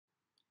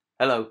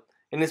Hello,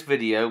 in this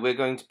video we're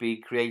going to be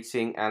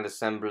creating and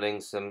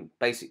assembling some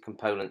basic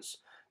components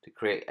to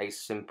create a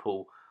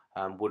simple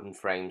wooden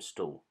frame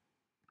stool.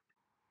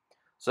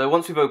 So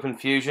once we've opened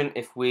Fusion,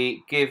 if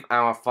we give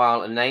our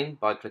file a name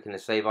by clicking the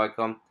save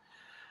icon,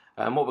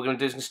 what we're going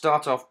to do is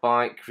start off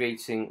by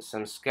creating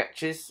some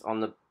sketches on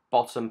the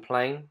bottom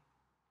plane,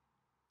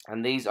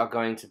 and these are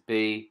going to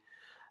be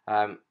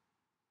the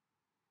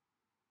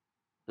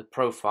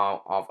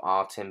profile of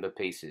our timber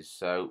pieces.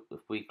 So if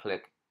we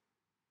click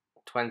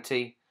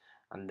 20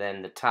 and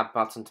then the tab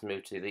button to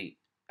move to the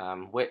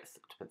width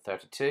to put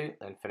 32,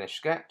 then finish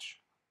sketch.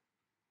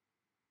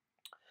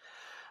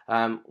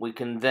 We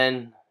can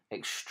then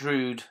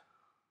extrude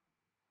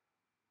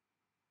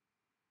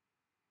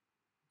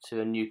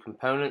to a new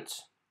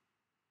component.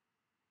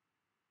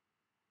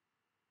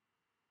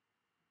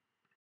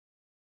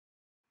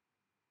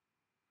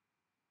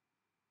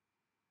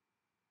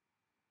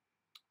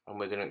 And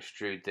we're going to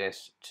extrude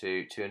this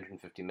to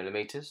 250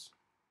 millimeters.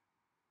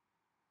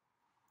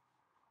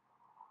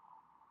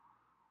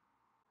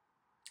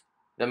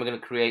 Then we're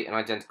going to create an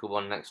identical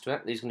one next to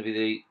it. These are going to be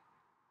the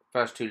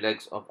first two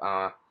legs of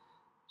our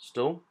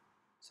stool,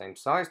 same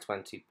size,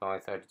 20 by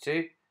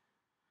 32.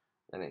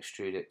 Then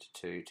extrude it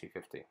to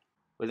 250.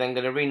 We're then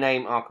going to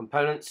rename our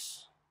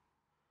components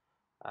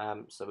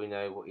so we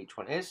know what each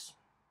one is.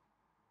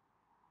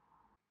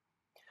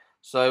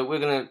 So we're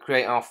going to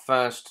create our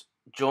first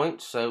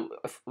joint. So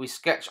if we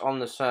sketch on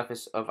the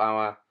surface of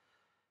our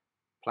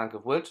plank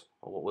of wood,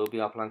 or what will be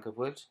our plank of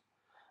wood,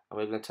 and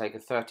we're going to take a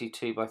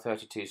 32 by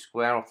 32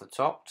 square off the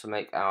top to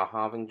make our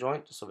halving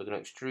joint. So we're going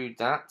to extrude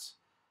that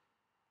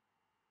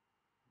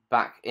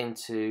back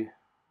into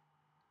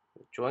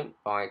the joint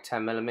by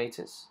 10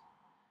 millimeters,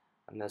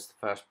 and there's the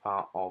first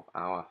part of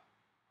our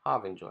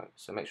halving joint.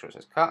 So make sure it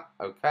says cut.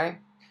 Okay.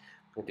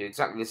 We're going to do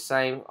exactly the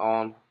same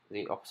on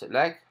the opposite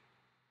leg.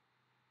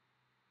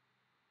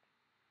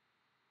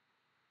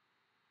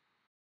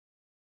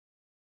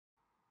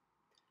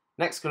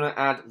 Next, going to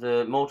add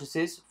the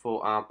mortises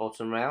for our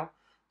bottom rail.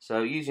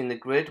 So using the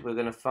grid, we're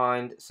going to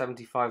find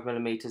 75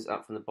 millimeters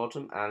up from the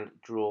bottom and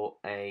draw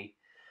a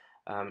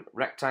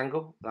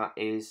rectangle that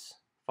is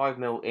 5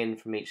 mil in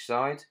from each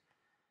side,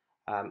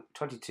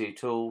 22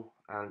 tall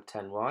and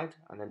 10 wide,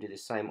 and then do the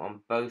same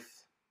on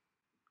both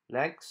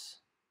legs.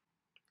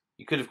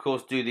 You could of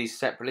course do these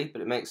separately,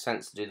 but it makes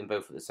sense to do them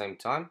both at the same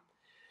time.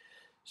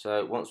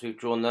 So once we've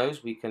drawn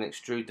those, we can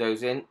extrude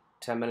those in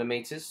 10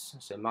 millimeters,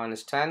 so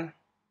minus 10,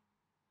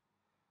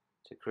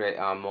 to create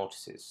our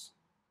mortises.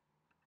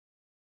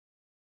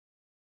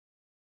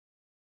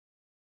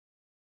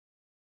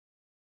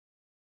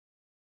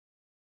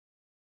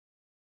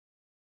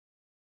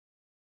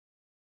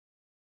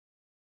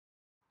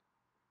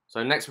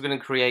 So next we're going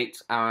to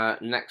create our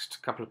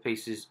next couple of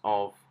pieces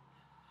of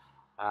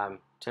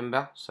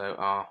timber, so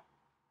our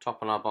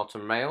top and our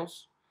bottom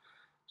rails.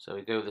 So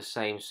we go the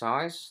same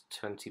size,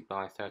 20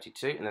 by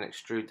 32, and then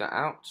extrude that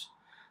out.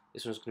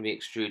 This one's going to be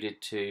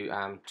extruded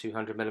to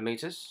 200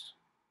 millimeters.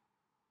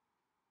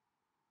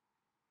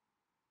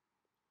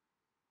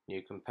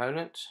 New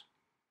component.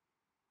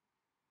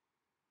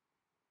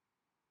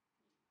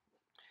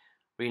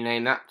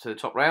 Rename that to the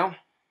top rail.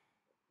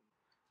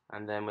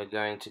 And then we're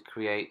going to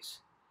create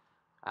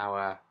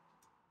our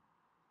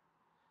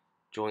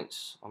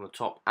joints on the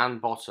top and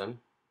bottom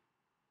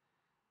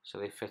so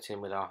they fit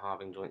in with our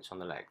halving joints on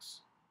the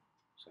legs.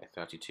 So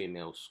 32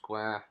 mil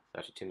square,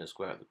 32 mil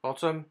square at the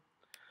bottom.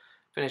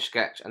 Finish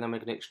sketch, and then we're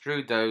going to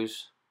extrude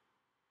those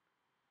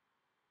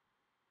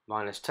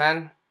minus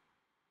 10,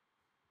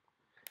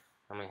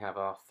 and we have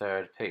our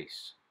third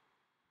piece.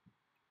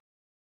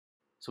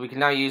 So we can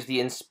now use the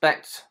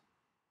inspect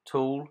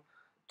tool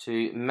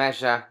to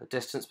measure the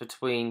distance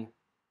between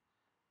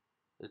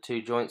the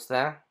two joints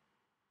there.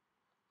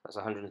 That's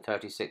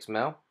 136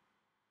 mil.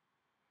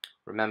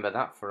 Remember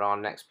that for our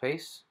next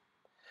piece.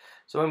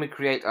 So when we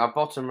create our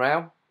bottom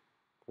rail,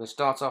 we'll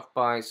start off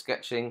by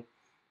sketching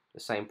the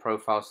same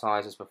profile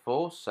size as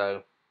before,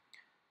 so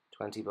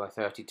 20 by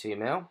 32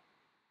 mil.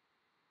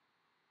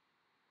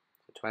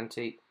 So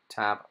 20,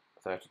 tab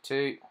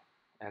 32,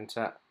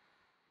 enter,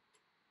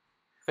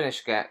 finish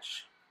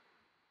sketch.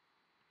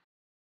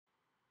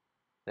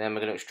 Then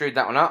we're going to extrude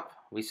that one up.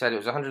 We said it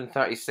was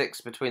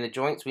 136 between the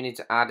joints. We need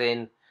to add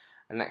in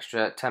an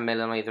extra 10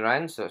 mil on either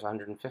end, so it's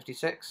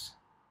 156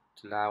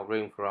 to allow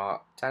room for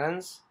our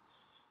tenons.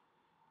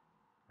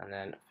 And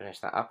then finish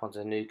that up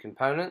onto a new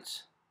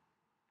component.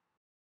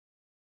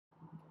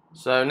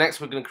 So next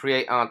we're going to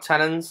create our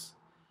tenons.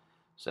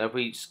 So if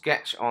we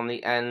sketch on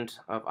the end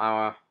of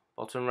our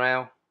bottom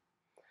rail,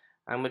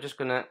 and we're just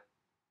going to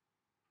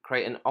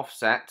create an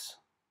offset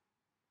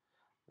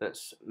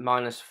that's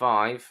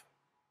 -5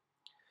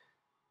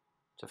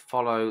 to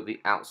follow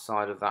the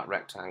outside of that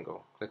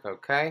rectangle. Click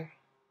OK,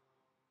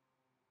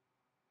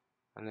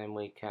 and then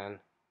we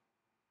can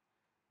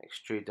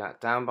extrude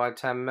that down by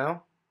 10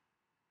 mil,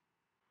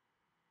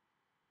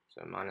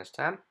 so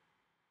 -10,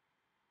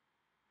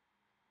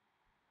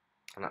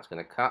 and that's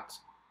going to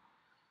cut,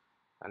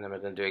 and then we're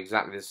going to do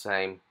exactly the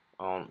same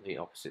on the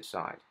opposite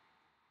side.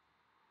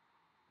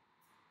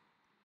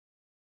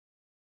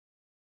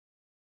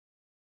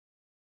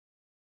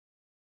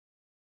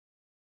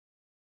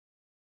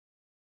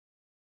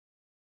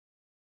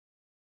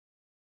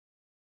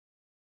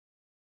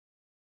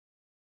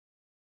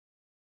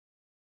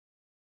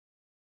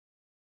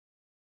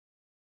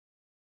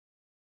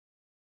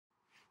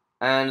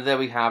 And there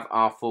we have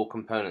our 4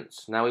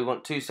 components. Now we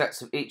want 2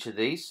 sets of each of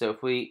these, so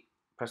if we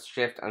press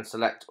Shift and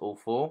select all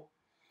 4,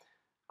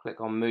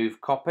 click on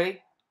Move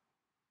Copy,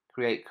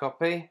 Create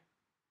Copy,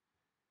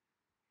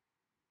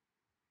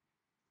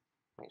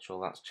 make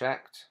sure that's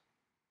checked,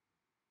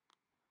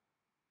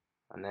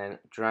 and then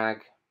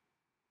drag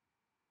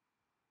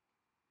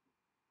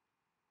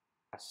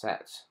a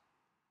set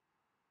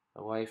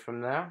away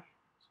from there.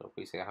 So if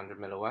we say 100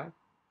 mil away,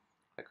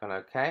 click on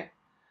OK,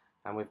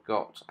 and we've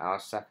got our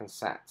second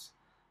set.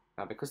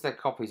 Now because they're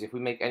copies, if we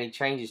make any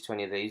changes to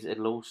any of these,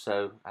 it'll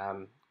also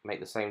make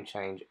the same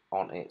change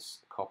on its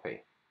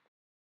copy.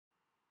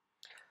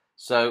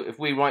 So if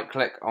we right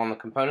click on the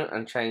component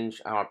and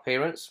change our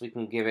appearance, we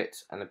can give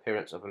it an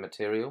appearance of a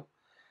material.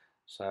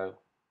 So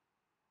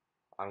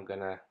I'm going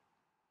to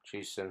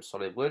choose some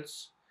solid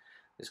woods.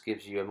 This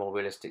gives you a more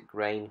realistic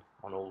grain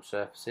on all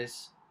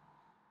surfaces.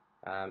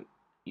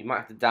 You might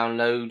have to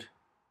download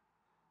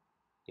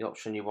the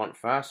option you want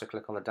first, so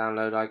click on the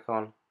download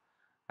icon,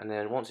 and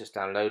then once it's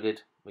downloaded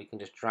we can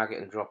just drag it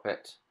and drop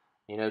it.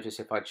 You notice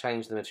if I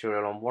change the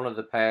material on one of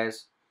the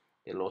pairs,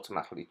 it'll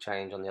automatically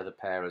change on the other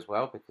pair as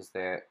well, because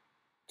they're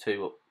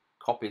 2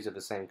 copies of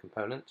the same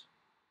component.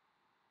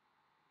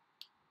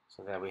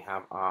 So there we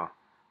have our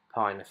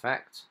pine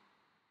effect.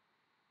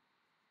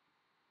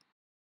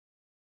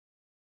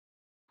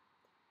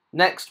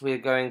 Next we're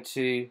going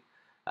to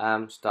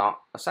start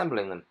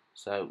assembling them.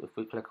 So if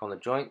we click on the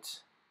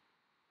joint,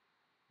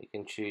 we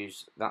can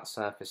choose that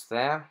surface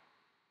there,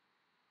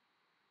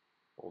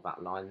 or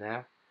that line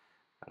there,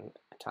 and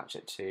attach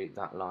it to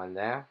that line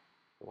there.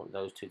 We want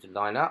those 2 to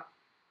line up.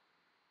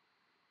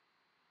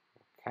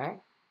 Okay.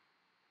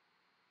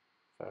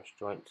 First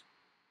joint,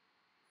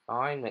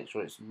 fine. Make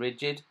sure it's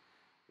rigid,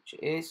 which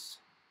it is.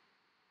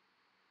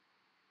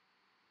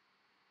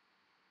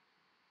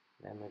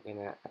 Then we're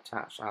going to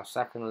attach our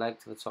second leg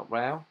to the top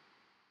rail.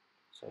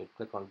 So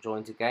click on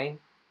joint again.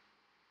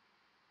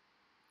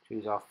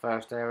 Choose our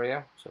first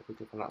area. So if we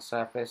click on that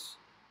surface,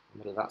 the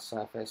middle of that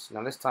surface.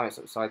 Now this time it's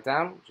upside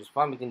down, which is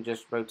fine. We can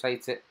just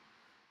rotate it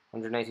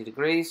 180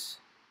 degrees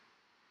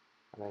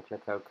and then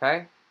click OK.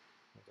 There's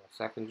our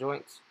second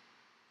joint.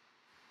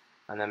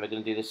 And then we're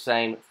going to do the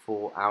same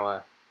for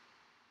our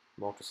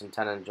mortise and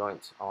tenon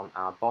joint on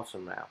our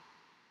bottom rail.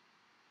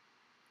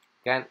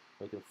 Again,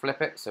 we can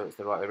flip it so it's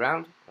the right way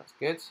around. That's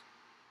good.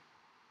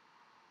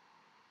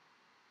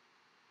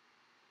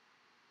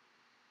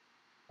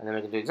 And then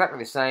we can do exactly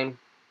the same,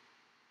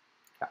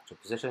 capture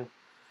position,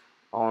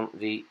 on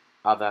the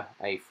other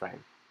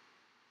A-frame.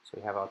 So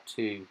we have our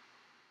 2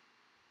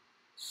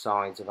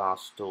 sides of our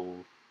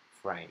stool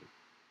frame.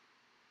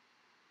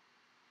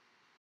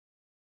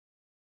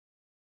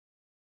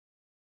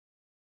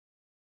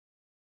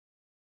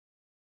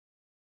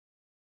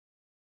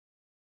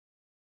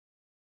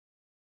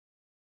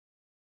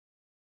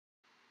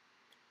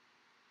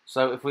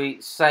 So if we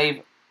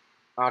save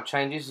our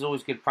changes, it's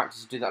always good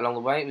practice to do that along the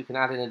way. We can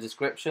add in a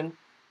description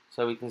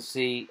so we can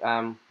see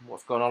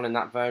what's going on in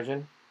that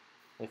version.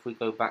 If we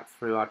go back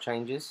through our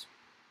changes,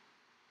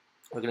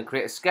 we're going to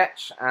create a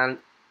sketch and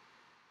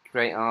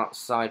create our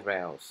side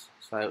rails.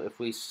 So if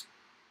we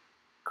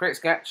create a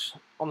sketch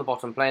on the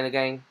bottom plane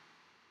again,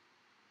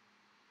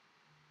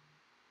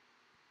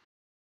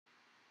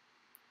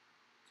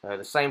 so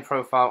the same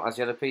profile as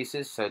the other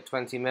pieces, so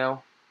 20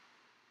 mil,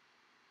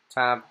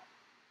 tab,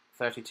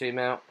 32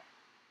 mil,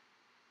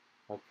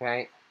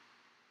 okay,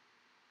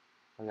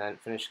 and then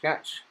finish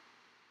sketch,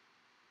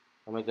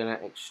 and we're going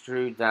to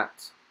extrude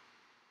that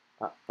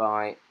up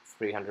by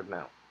 300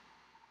 mil.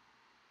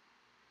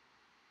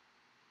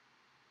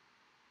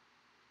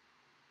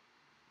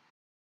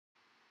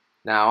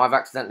 Now I've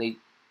accidentally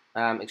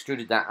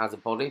extruded that as a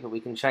body, but we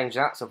can change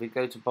that. So if we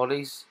go to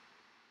bodies,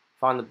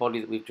 find the body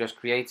that we've just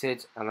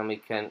created, and then we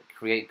can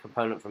create a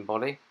component from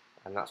body,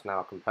 and that's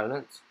now a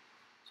component.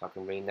 So I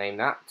can rename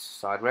that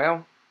side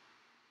rail.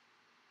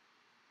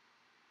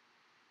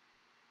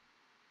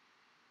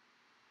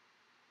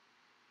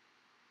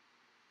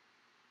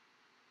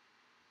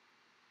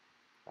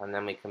 And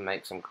then we can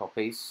make some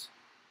copies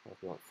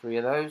if we want 3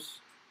 of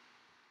those.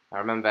 Now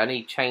remember,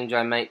 any change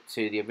I make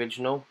to the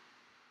original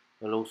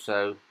will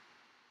also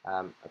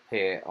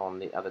appear on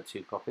the other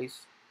 2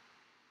 copies.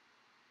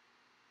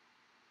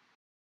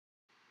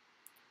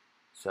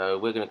 So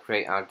we're going to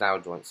create our dowel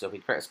joint. So if we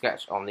create a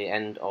sketch on the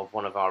end of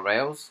one of our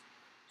rails,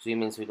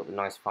 zoom in so we've got the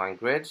nice fine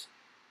grid.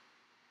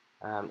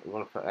 We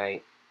want to put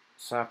a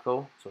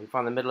circle. So if we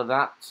find the middle of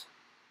that,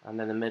 and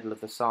then the middle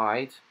of the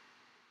side,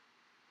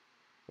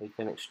 we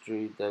can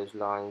extrude those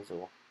lines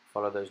or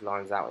follow those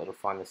lines out. It'll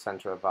find the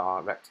center of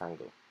our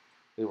rectangle.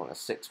 We want a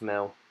 6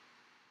 mil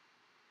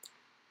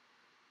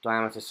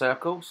diameter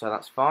circle, so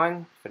that's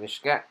fine. Finish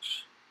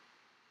sketch,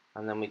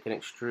 and then we can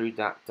extrude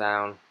that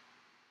down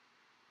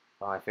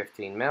by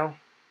 15 mil,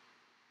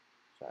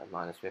 so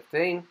minus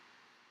 15.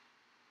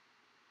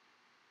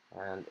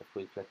 And if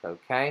we click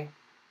OK,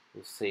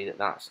 you'll see that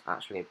that's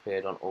actually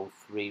appeared on all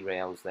 3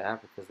 rails there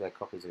because they're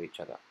copies of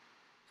each other.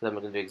 So then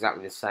we're going to do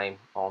exactly the same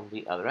on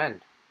the other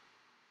end.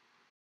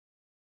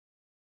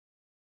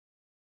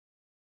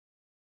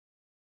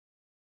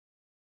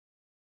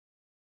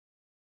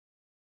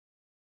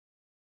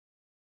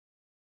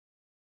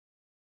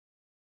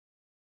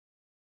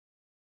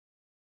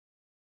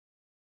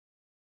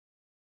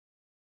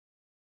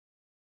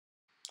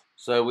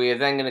 So we are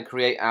then going to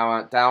create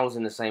our dowels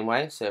in the same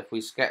way. So if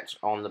we sketch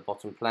on the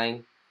bottom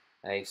plane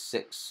a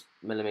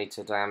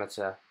 6mm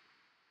diameter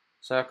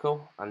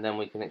circle, and then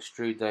we can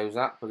extrude those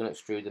up. We're going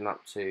to extrude them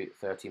up to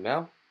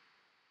 30mm.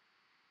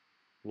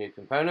 New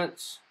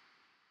components,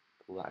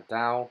 call that a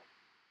dowel,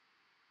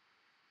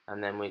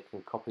 and then we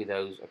can copy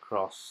those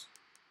across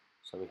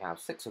so we have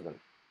 6 of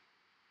them.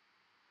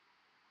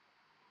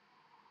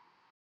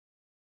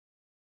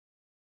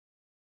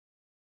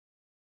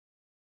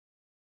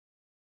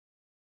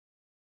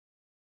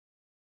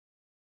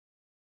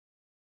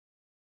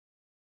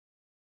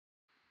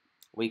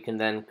 We can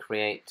then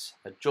create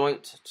a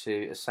joint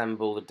to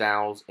assemble the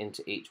dowels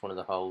into each one of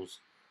the holes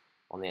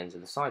on the ends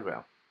of the side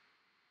rail.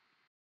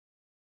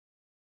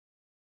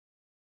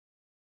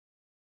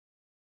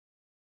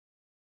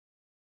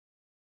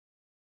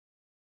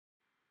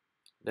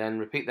 Then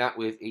repeat that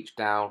with each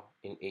dowel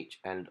in each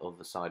end of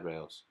the side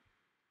rails,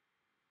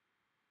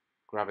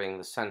 grabbing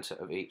the centre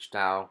of each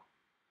dowel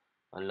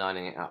and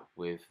lining it up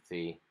with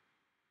the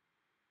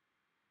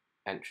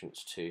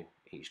entrance to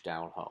each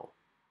dowel hole.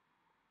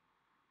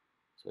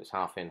 So it's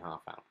half in,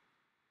 half out.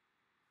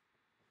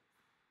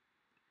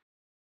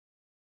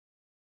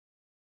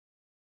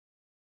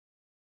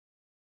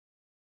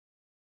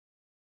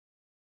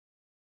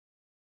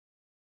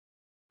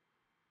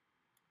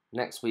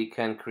 Next we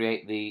can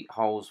create the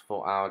holes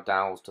for our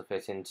dowels to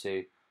fit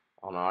into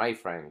on our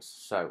A-frames.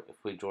 So if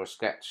we draw a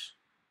sketch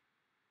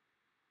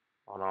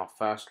on our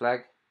first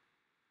leg,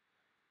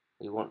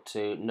 we want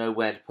to know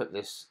where to put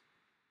this,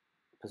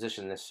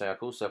 position this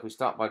circle. So if we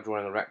start by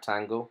drawing a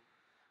rectangle,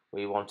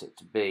 we want it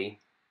to be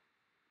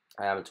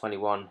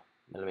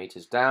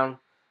 21mm down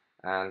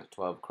and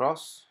 12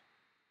 across,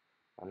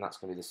 and that's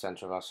going to be the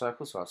centre of our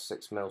circle, so our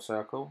 6mm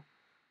circle.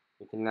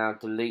 We can now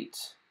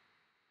delete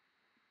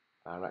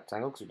our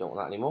rectangle because we don't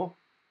want that anymore.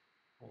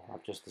 We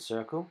have just the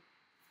circle.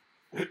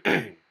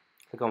 Click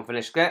on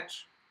Finish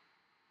Sketch,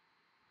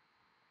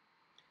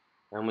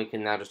 and we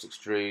can now just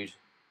extrude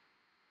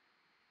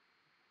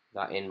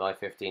that in by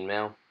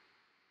 15mm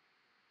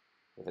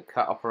with a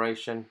cut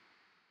operation,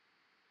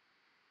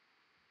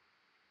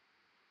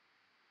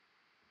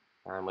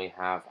 and we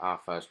have our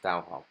first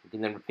dowel hole. We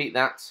can then repeat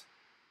that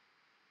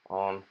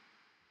on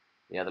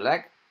the other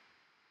leg.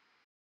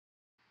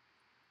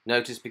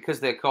 Notice because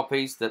they're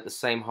copies that the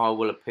same hole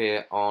will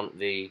appear on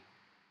the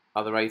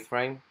other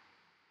A-frame.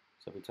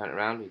 So if we turn it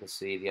around, we can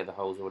see the other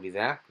hole's already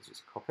there because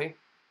it's a copy.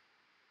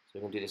 So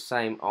we can do the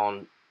same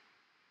on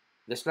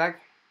this leg.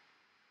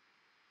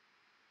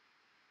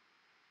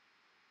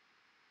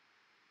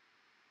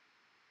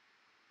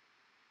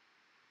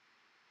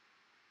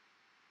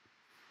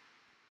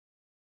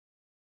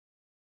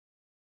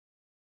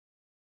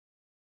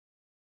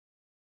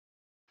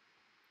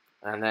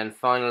 And then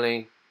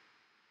finally,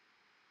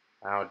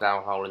 our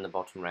dowel hole in the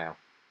bottom rail.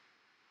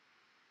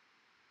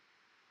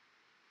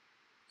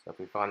 So if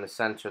we find the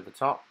centre of the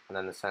top and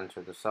then the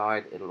centre of the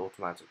side, it'll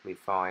automatically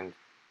find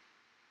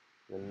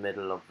the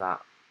middle of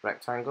that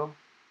rectangle.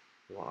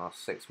 We want our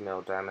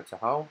 6mm diameter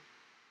hole.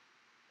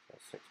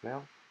 So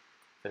 6mm.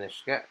 Finish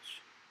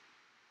sketch.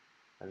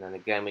 And then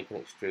again we can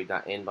extrude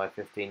that in by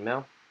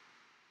 15mm.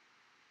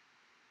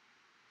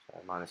 So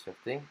minus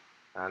 15.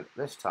 And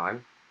this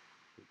time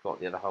we've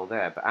got the other hole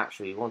there, but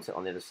actually we want it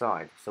on the other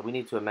side. So we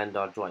need to amend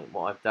our joint.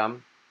 What I've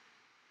done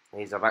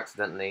is I've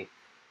accidentally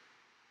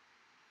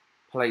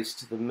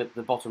placed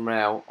the bottom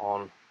rail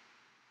on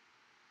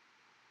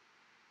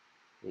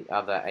the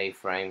other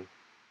A-frame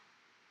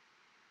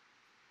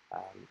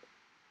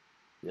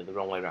the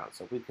wrong way around.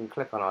 So if we can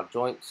click on our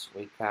joints,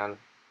 we can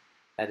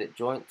edit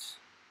joints.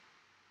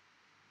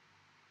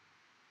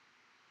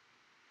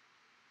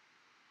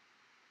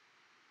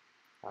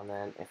 And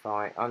then if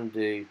I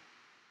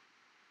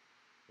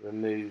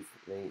remove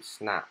the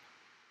snap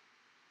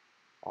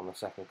on the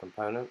second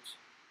component,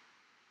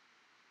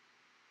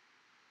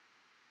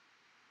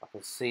 I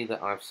can see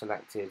that I've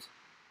selected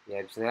the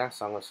edge there,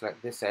 so I'm going to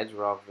select this edge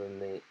rather than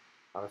the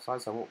other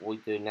side. So what we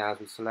do now is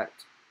we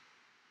select,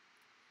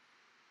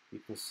 you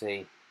can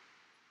see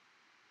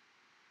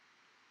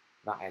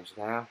that edge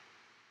there,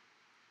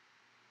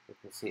 you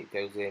can see it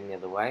goes in the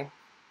other way,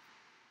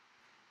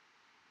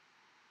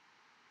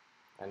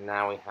 and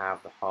now we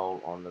have the hole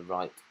on the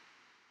right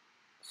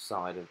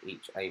side of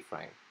each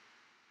A-frame,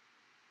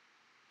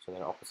 so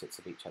they're opposites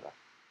of each other.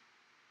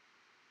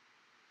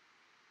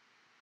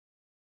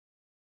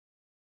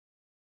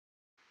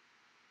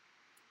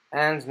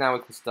 And now we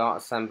can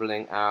start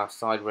assembling our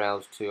side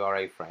rails to our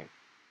A-frame.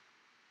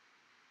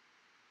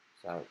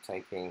 So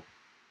taking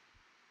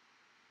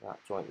that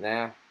joint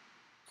there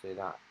to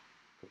that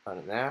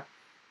component there,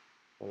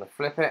 we're going to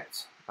flip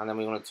it, and then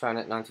we want to turn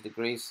it 90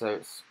 degrees so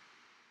it's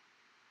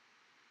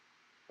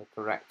the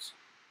correct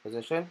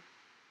position,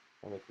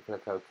 and we can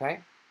click OK,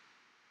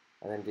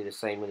 and then do the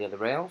same with the other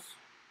rails.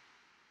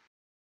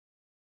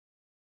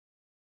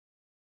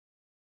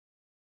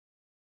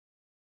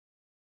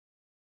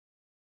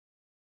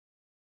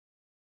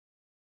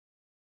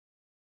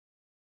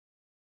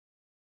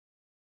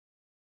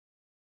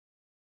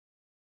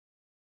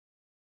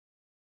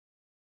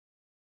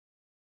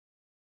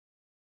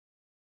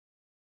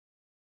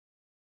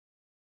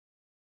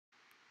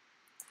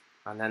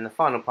 And then the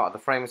final part of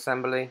the frame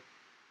assembly,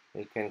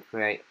 we can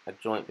create a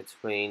joint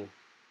between,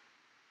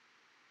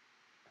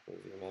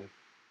 zoom in.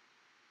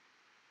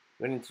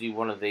 We only need to do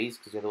one of these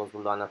because the other ones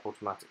will line up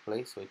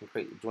automatically. So we can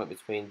create the joint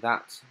between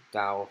that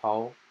dowel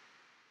hole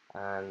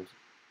and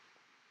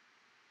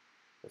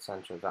the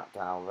centre of that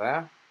dowel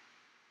there.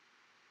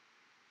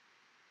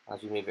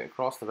 As you move it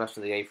across, the rest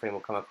of the A-frame will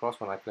come across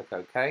when I click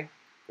OK,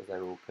 because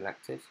they're all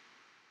connected.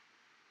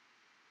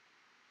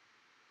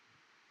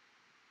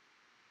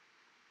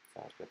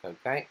 So I click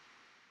OK.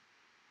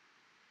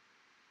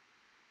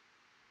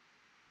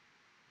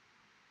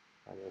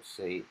 And you'll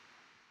see,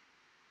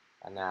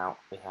 and now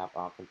we have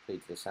our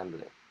completed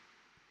assembly.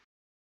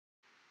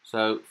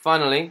 So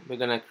finally, we're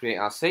going to create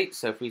our seat.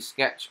 So if we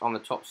sketch on the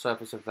top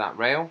surface of that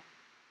rail,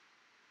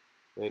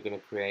 we're going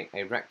to create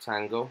a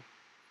rectangle.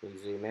 We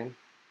zoom in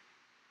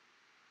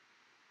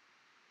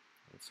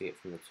and see it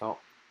from the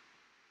top.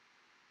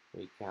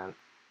 We can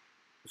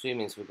zoom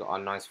in so we've got our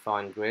nice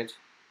fine grid.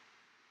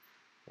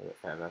 A bit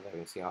further, there we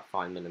can see our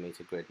fine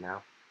millimetre grid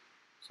now.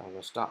 So I'm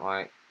going to start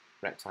my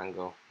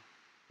rectangle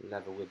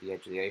level with the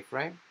edge of the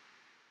A-frame,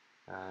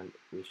 and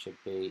we should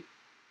be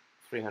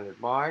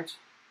 300 wide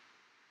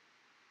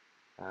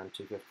and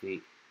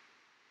 250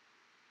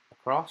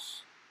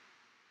 across.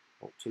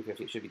 Or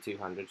 250, it should be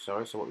 200,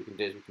 sorry. So what we can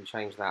do is we can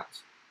change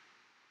that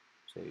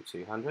to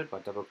 200 by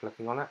double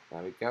clicking on it.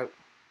 There we go.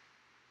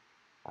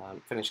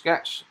 Finish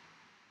sketch.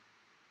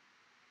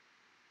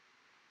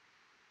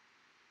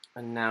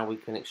 And now we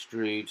can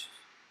extrude,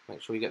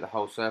 make sure we get the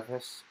whole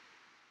surface.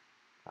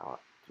 Our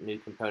new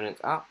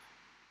component up.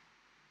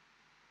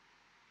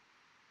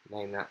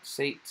 Name that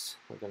seat.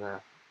 We're going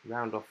to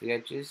round off the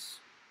edges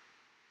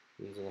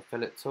using a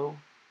fillet tool.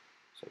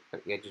 So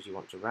click the edges you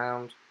want to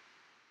round,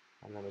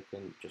 and then we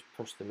can just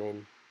push them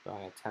in by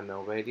a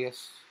 10mm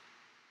radius.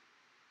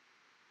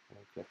 And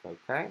click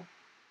OK.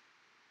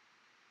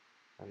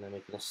 And then we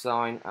can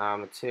assign our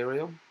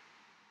material.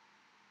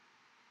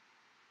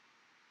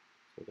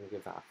 So we're going to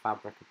give that a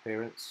fabric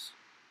appearance.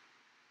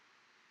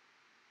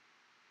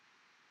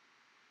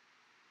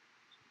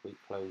 So if we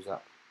close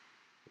up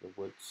the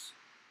woods,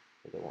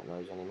 we don't want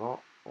those anymore.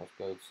 Let's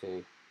go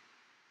to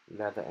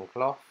leather and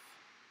cloth.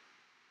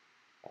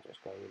 I'll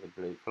just go with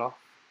the blue cloth.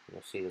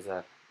 You'll see there's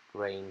a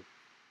grain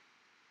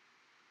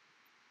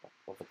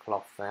of the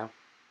cloth there.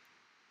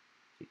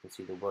 So you can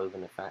see the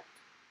woven effect.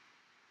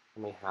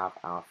 And we have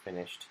our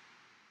finished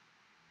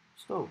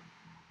stool.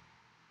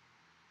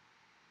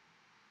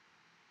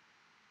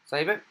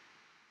 Save it,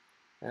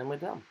 and we're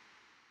done.